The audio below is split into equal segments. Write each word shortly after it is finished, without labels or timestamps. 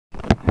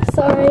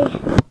sorry,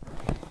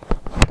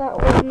 that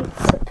wasn't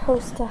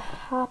supposed to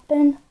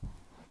happen.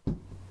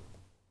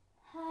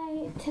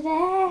 Hi,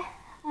 today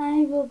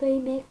I will be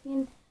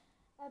making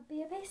a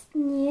baby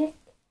snake,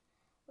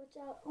 which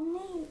I'll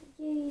only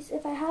use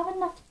if I have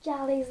enough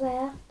jellies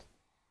left.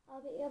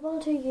 I'll be able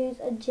to use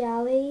a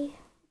jelly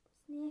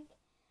snake,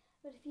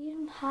 but if you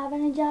don't have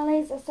any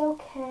jellies, it's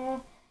okay.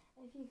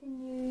 If you'll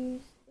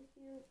be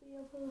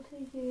able to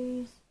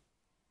use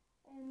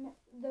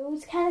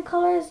those kind of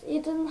colours.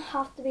 It doesn't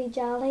have to be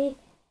jelly.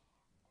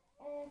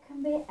 It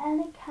can be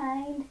any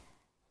kind,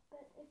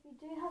 but if you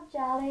do have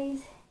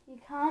jellies, you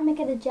can make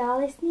it a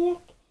jelly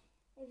snake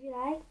if you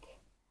like,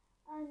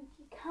 and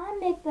you can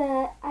make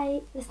the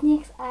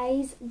snake's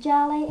eyes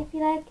jelly if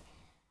you like.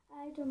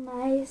 I do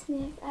my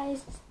snake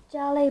eyes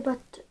jelly,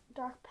 but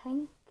dark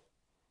pink,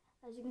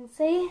 as you can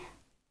see.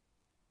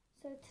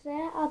 So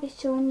today I'll be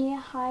showing you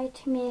how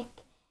to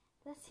make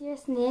this here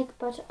snake,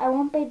 but I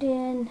won't be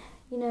doing,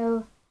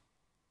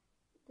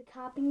 the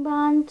capping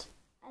band.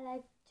 I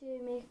like to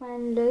make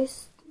mine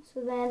loose,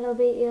 so then it'll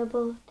be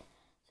able,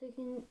 so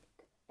you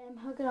can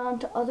hook it on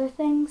to other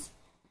things.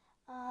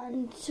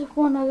 And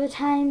one other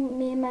time,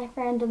 me and my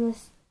friend done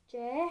this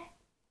J.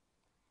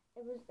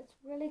 It's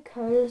really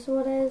cool, so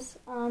it is,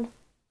 and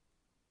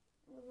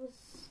I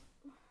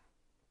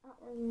don't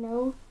really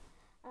know.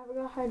 I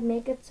forgot how to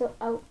make it, so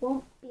I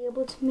won't be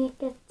able to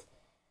make it.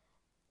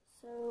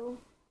 So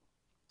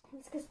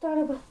let's get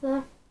started with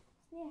the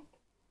snake.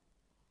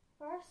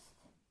 First,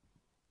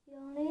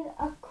 you'll need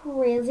a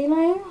crazy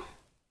loom.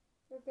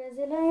 Your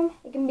crazy loom.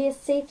 It can be a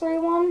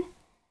see-through one.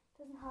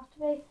 Doesn't have to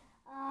be.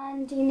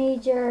 And you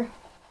need your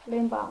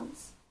loom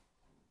bands.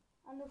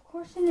 And of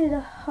course you need a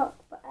hook,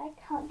 but I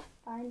can't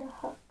find a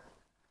hook.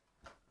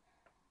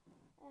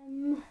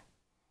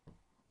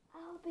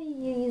 I'll be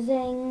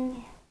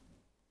using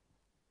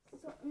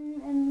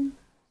something in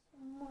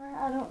somewhere,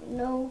 I don't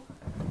know,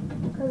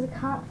 because I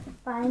can't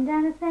find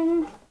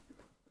anything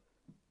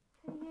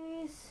to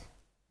use.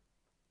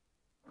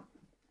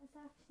 It's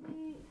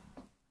actually,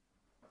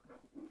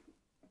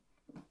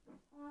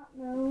 I don't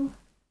know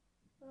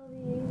what I'll be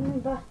using,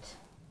 but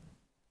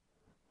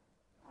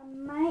I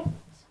might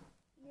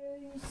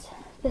use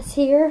this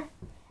here.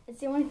 It's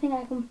the only thing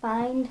I can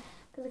find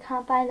because I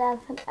can't find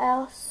anything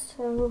else.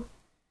 So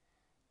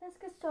let's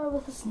get started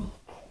with the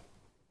snake.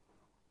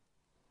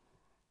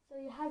 So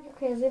you have your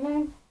crazy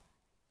loom.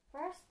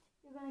 First,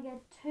 you're going to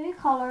get two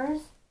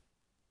colours.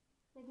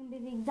 They can be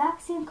the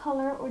exact same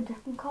colour or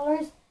different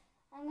colours.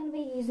 I'm going to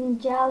be using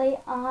jelly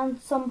and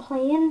some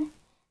plain.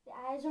 The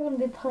eyes are going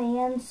to be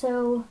plain,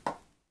 so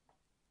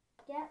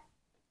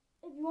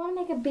if you want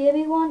to make a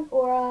baby one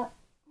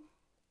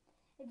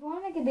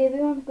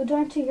go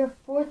down to your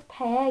fourth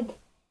peg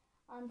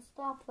and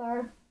stop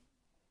there.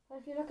 But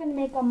if you're looking to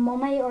make a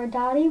mummy or a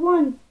daddy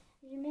one,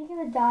 if you're making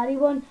a daddy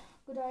one,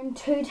 go down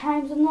 2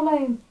 times on the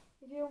loom.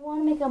 If you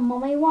want to make a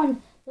mummy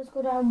one, just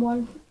go down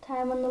 1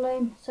 time on the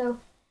loom. So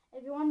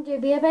if you want to do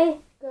a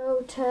baby,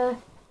 go to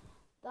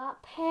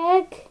that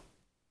peg,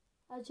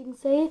 as you can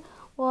see,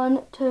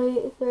 1,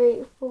 2,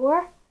 3,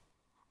 4.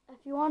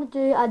 If you want to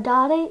do a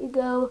daddy, you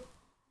go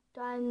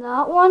down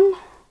that one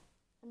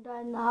and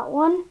down that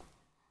one.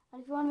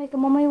 And if you want to make a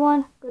mummy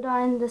one, go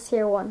down this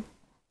here one.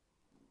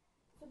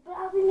 But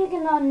I'll be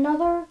making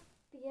another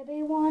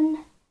baby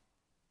one,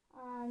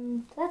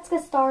 and let's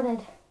get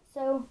started.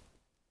 So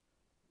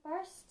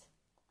first,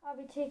 I'll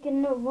be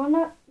taking 2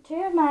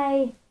 of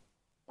my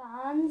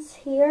bands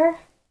here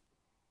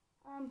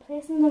and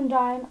placing them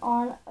down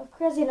on a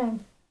crazy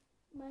loom.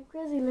 My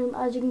crazy loom,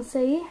 as you can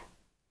see.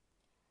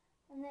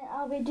 And then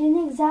I'll be doing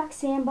the exact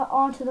same, but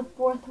onto the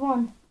 4th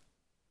one.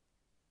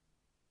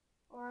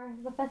 Or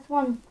the 5th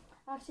one.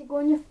 Actually, go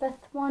on your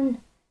 5th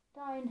one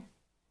down.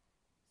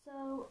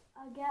 So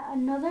I'll get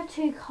another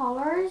 2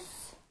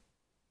 colours.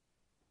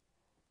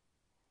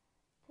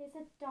 Place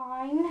it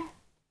down.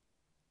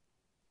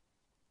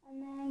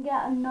 And then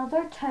get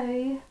another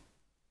 2.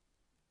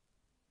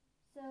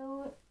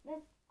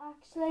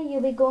 So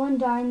you'll be going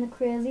down the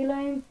crazy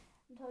loom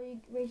until you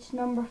reach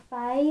number 5.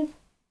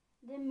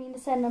 I didn't mean to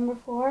say number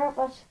 4,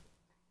 but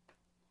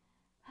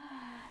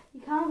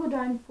you can go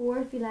down 4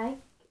 if you like.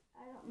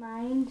 I don't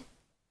mind.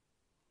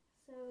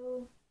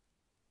 So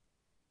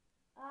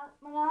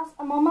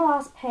I'm on my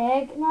last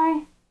peg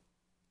now.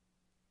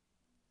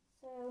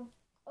 So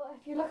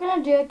if you're looking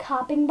to do a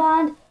capping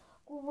band,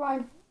 go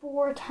around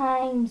 4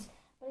 times.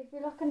 But if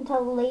you're looking to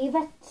leave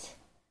it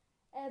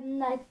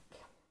like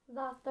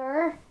that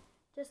there,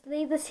 just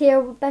leave this here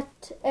a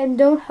bit and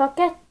don't hook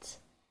it.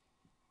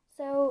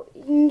 So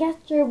you can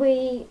get your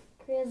wee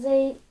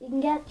crazy, you can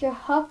get your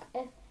hook.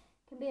 It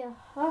can be a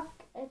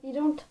hook. If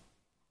you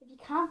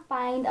can't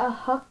find a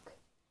hook,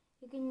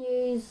 you can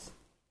use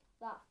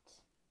that.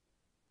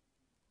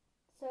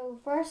 So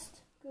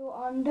first, go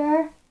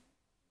under.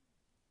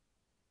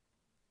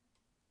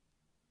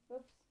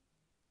 Oops.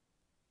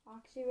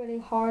 Actually really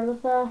hard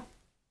with a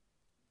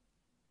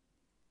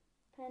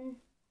pin.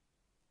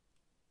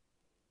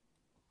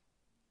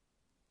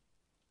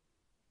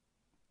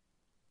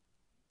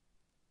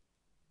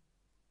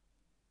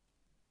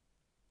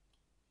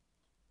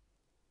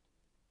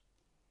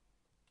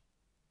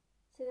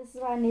 So this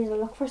is why I need to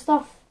look for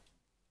stuff.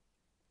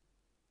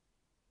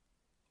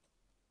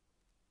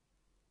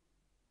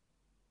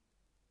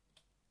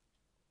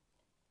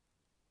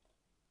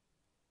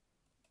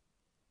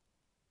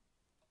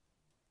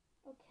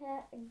 Okay,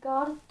 I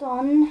got it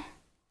done.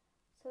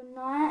 So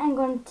now I'm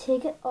going to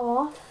take it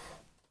off.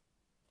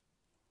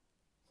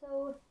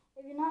 So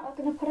if you're not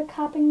looking to put a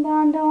capping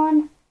band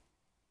on,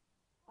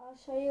 I'll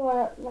show you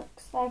what it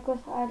looks like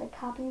without a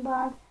capping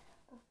band.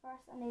 But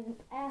first I need an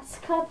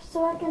S-clip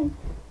so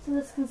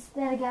this can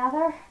stay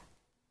together.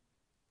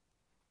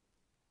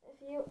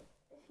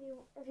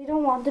 If you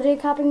don't want to do a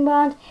capping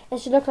band,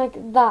 it should look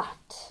like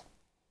that.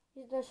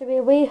 There should be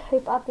a wee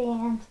hoop at the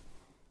end.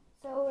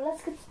 So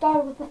let's get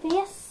started with the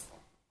face.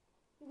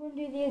 We're going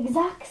to do the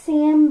exact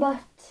same,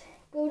 but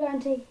go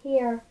down to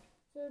here.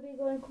 So it'll be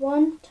going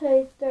 1,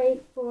 2, 3,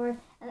 4,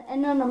 and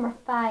in on number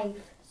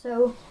 5.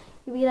 So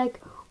you'll be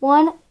like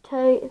 1,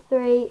 2,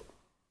 3,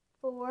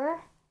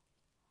 4.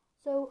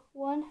 So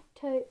 1,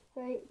 2,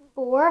 3,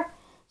 4.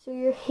 So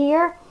you're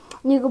here,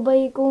 and you'll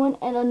be going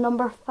in on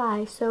number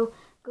 5. So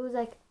it goes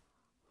like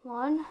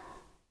 1,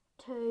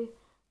 2,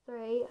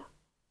 3,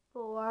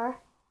 4,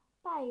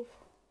 5.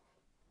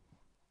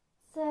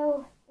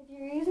 So if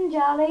you're using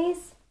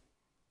jellies,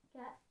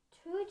 get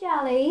 2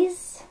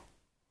 jellies.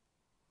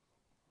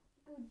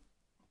 Go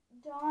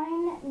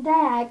down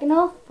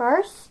diagonal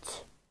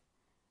first,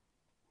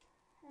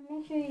 and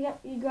make sure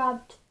you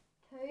grab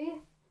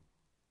 2.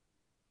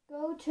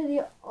 Go to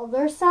the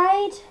other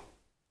side,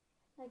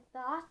 like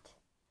that.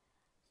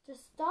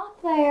 Just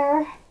stop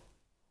there.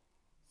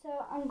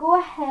 So and go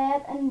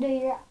ahead and do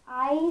your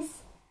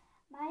eyes.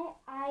 My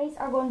eyes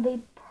are going to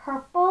be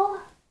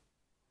purple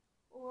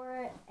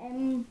or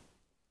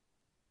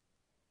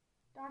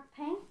dark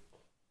pink.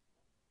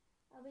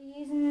 I'll be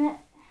using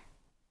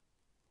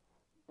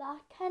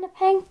that kind of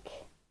pink.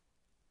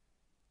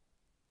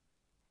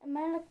 It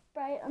might look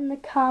bright on the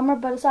camera,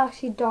 but it's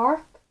actually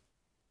dark,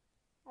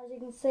 as you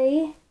can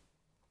see.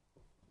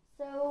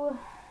 So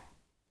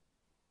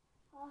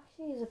I'll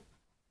actually use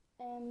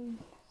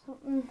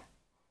something.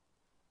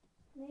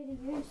 I need to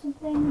use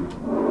something.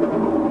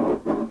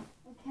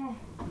 Okay.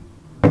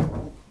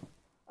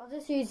 I'll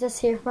just use this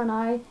here for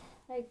now.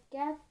 Like,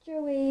 get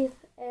your wee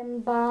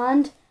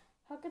band,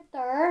 hook it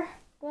there,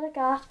 go like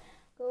that,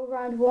 go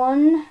around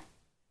 1,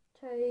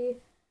 2,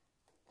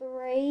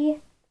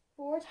 3,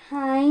 4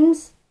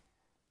 times.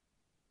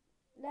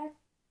 Let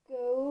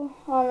go.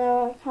 Oh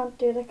no, I can't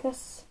do like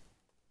this.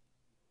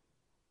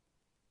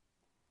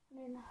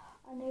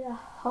 I need a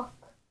hook.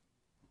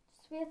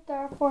 Just wait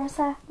there for a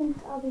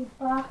second. I'll be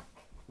back.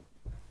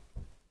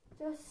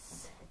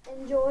 Just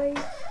enjoy.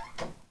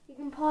 You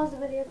can pause the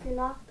video if you're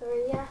not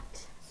there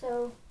yet.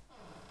 So,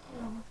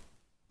 you know.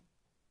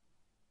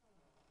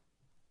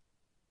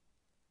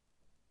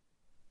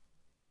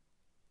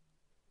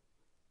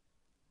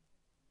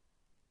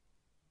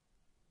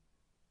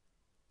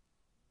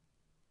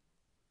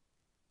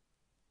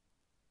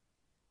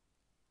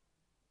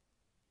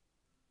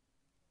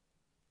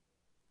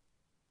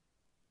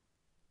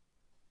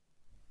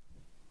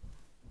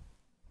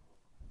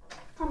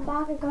 I'm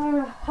back. I got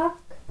a hook.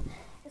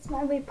 It's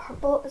my wee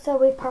purple. It's a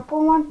wee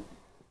purple one.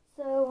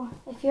 So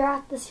if you're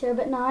at this here,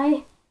 but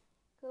now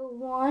go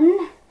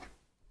 1.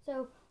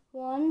 So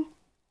 1,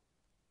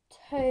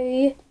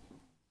 2,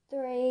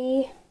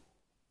 3,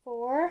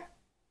 4.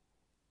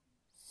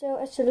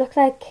 So it should look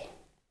like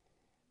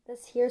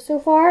this here so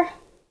far.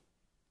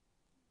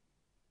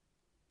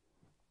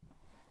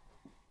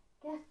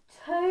 Get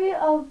 2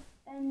 of,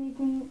 and you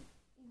can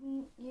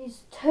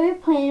use 2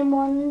 plain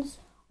ones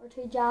or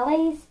 2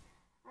 jellies.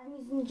 I'm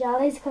using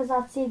jellies because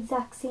that's the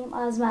exact same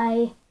as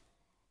my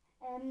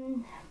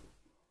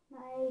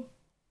my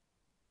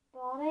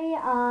body,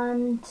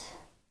 and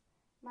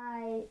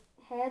my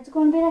head's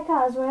going to be like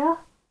that as well.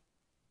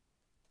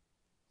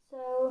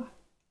 So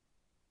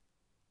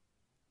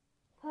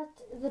put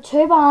the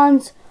 2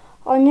 bands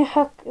on your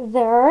hook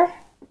there.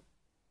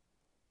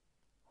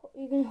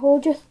 You can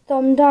hold your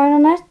thumb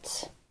down on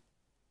it.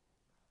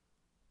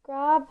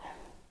 Grab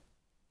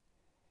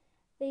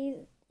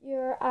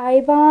your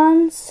eye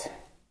bands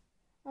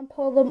and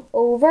pull them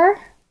over.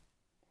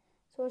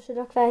 So it should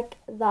look like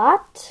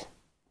that.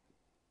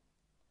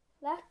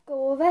 Let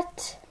go of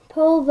it.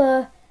 Pull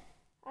the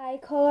eye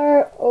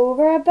colour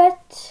over a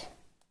bit.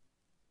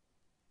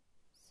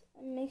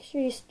 And make sure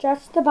you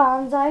stretch the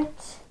bands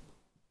out.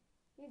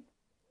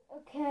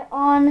 Okay,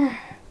 on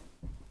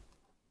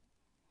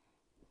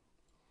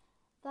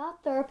that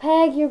there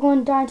peg, you're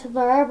going down to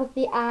there with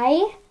the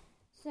eye.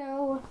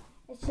 So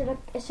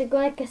it should go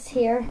like this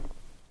here.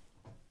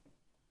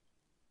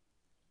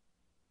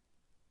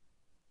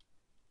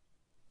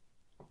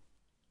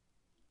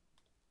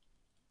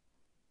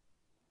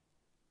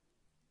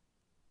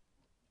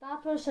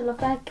 That's what it should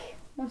look like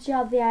once you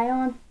have the eye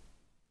on.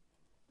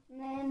 And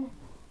then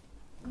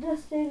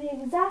just do the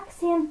exact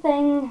same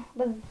thing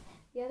with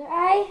the other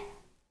eye.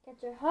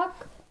 Get your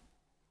hook.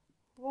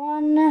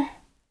 1,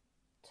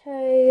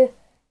 2,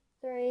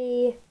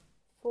 3,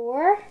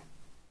 4.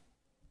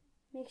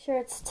 Make sure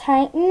it's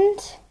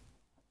tightened.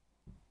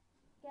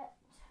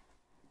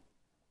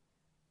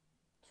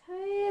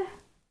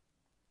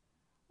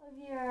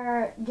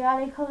 your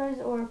jelly colours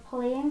or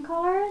plain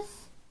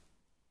colours.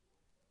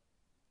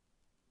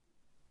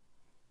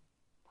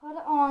 Put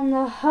it on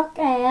the hook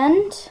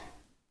end.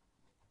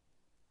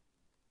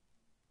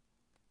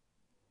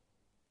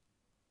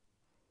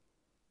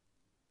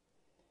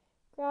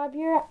 Grab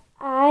your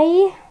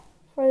eye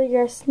for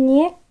your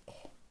snake.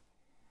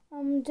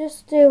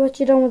 Just do what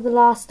you done with the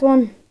last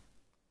one.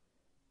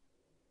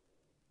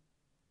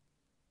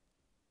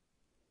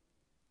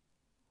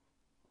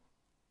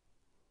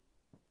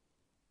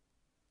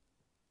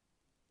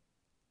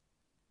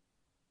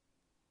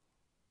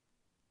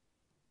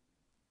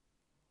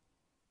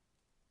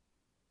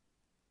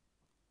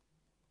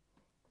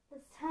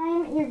 This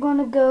time you're going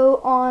to go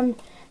on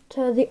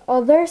to the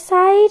other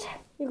side.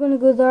 You're going to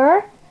go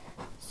there.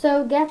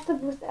 So get the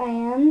both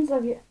ends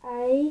of your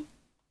eye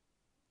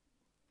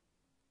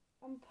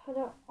and put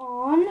it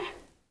on.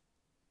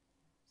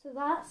 So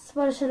that's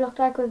what it should look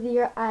like with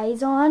your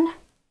eyes on.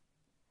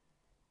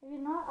 If you're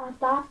not at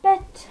that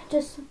bit,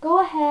 just go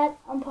ahead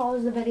and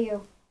pause the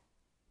video.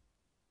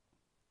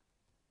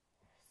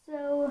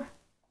 So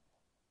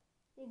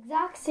the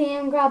exact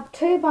same, grab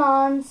 2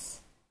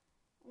 bands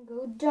and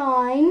go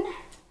down.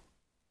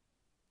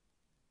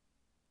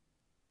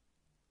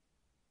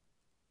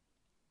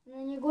 And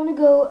then you're going to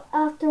go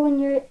when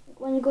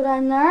you go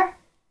down there.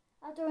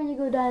 After when you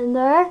go down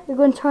there, you're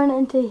going to turn it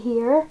into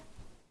here.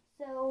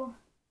 So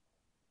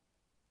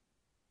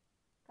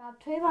grab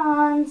 2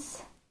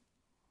 bands,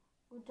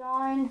 go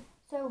down.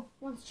 So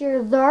once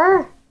you're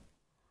there,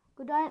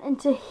 go down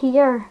into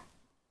here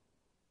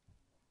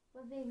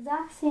with the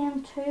exact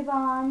same 2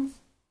 bands.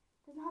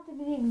 It doesn't have to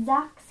be the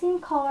exact same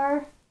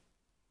colour.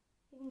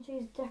 You can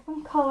choose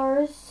different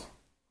colours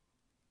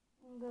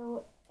and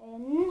go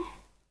in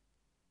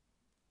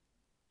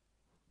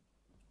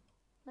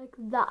like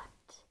that.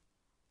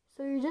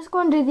 So you're just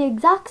going to do the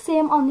exact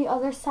same on the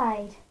other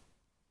side.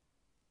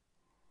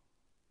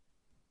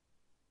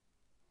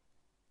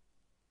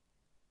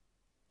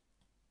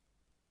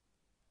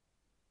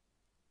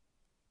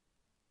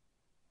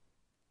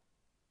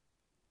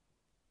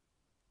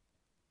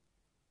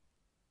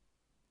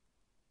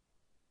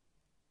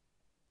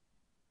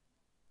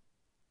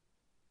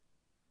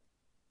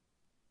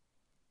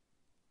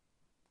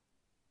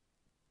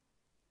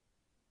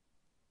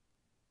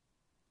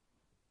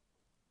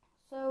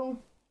 So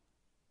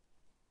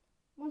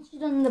once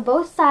you've done the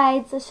both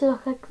sides, it should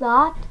look like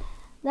that.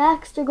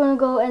 Next, you're going to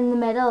go in the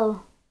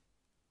middle.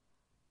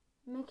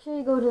 Make sure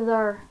you go to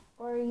there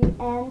where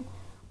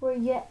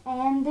you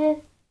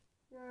ended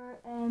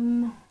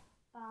your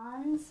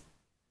bands.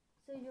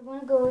 So you're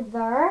going to go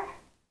there.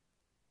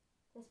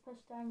 Just push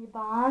down your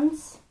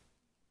bands.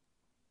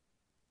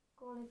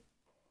 Go like,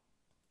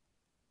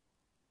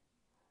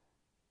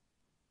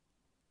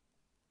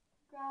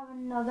 grab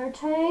another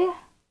 2.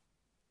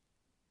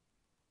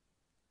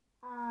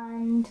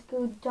 And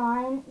go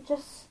down,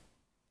 just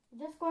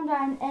going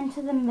down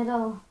into the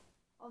middle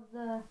of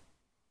the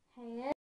head.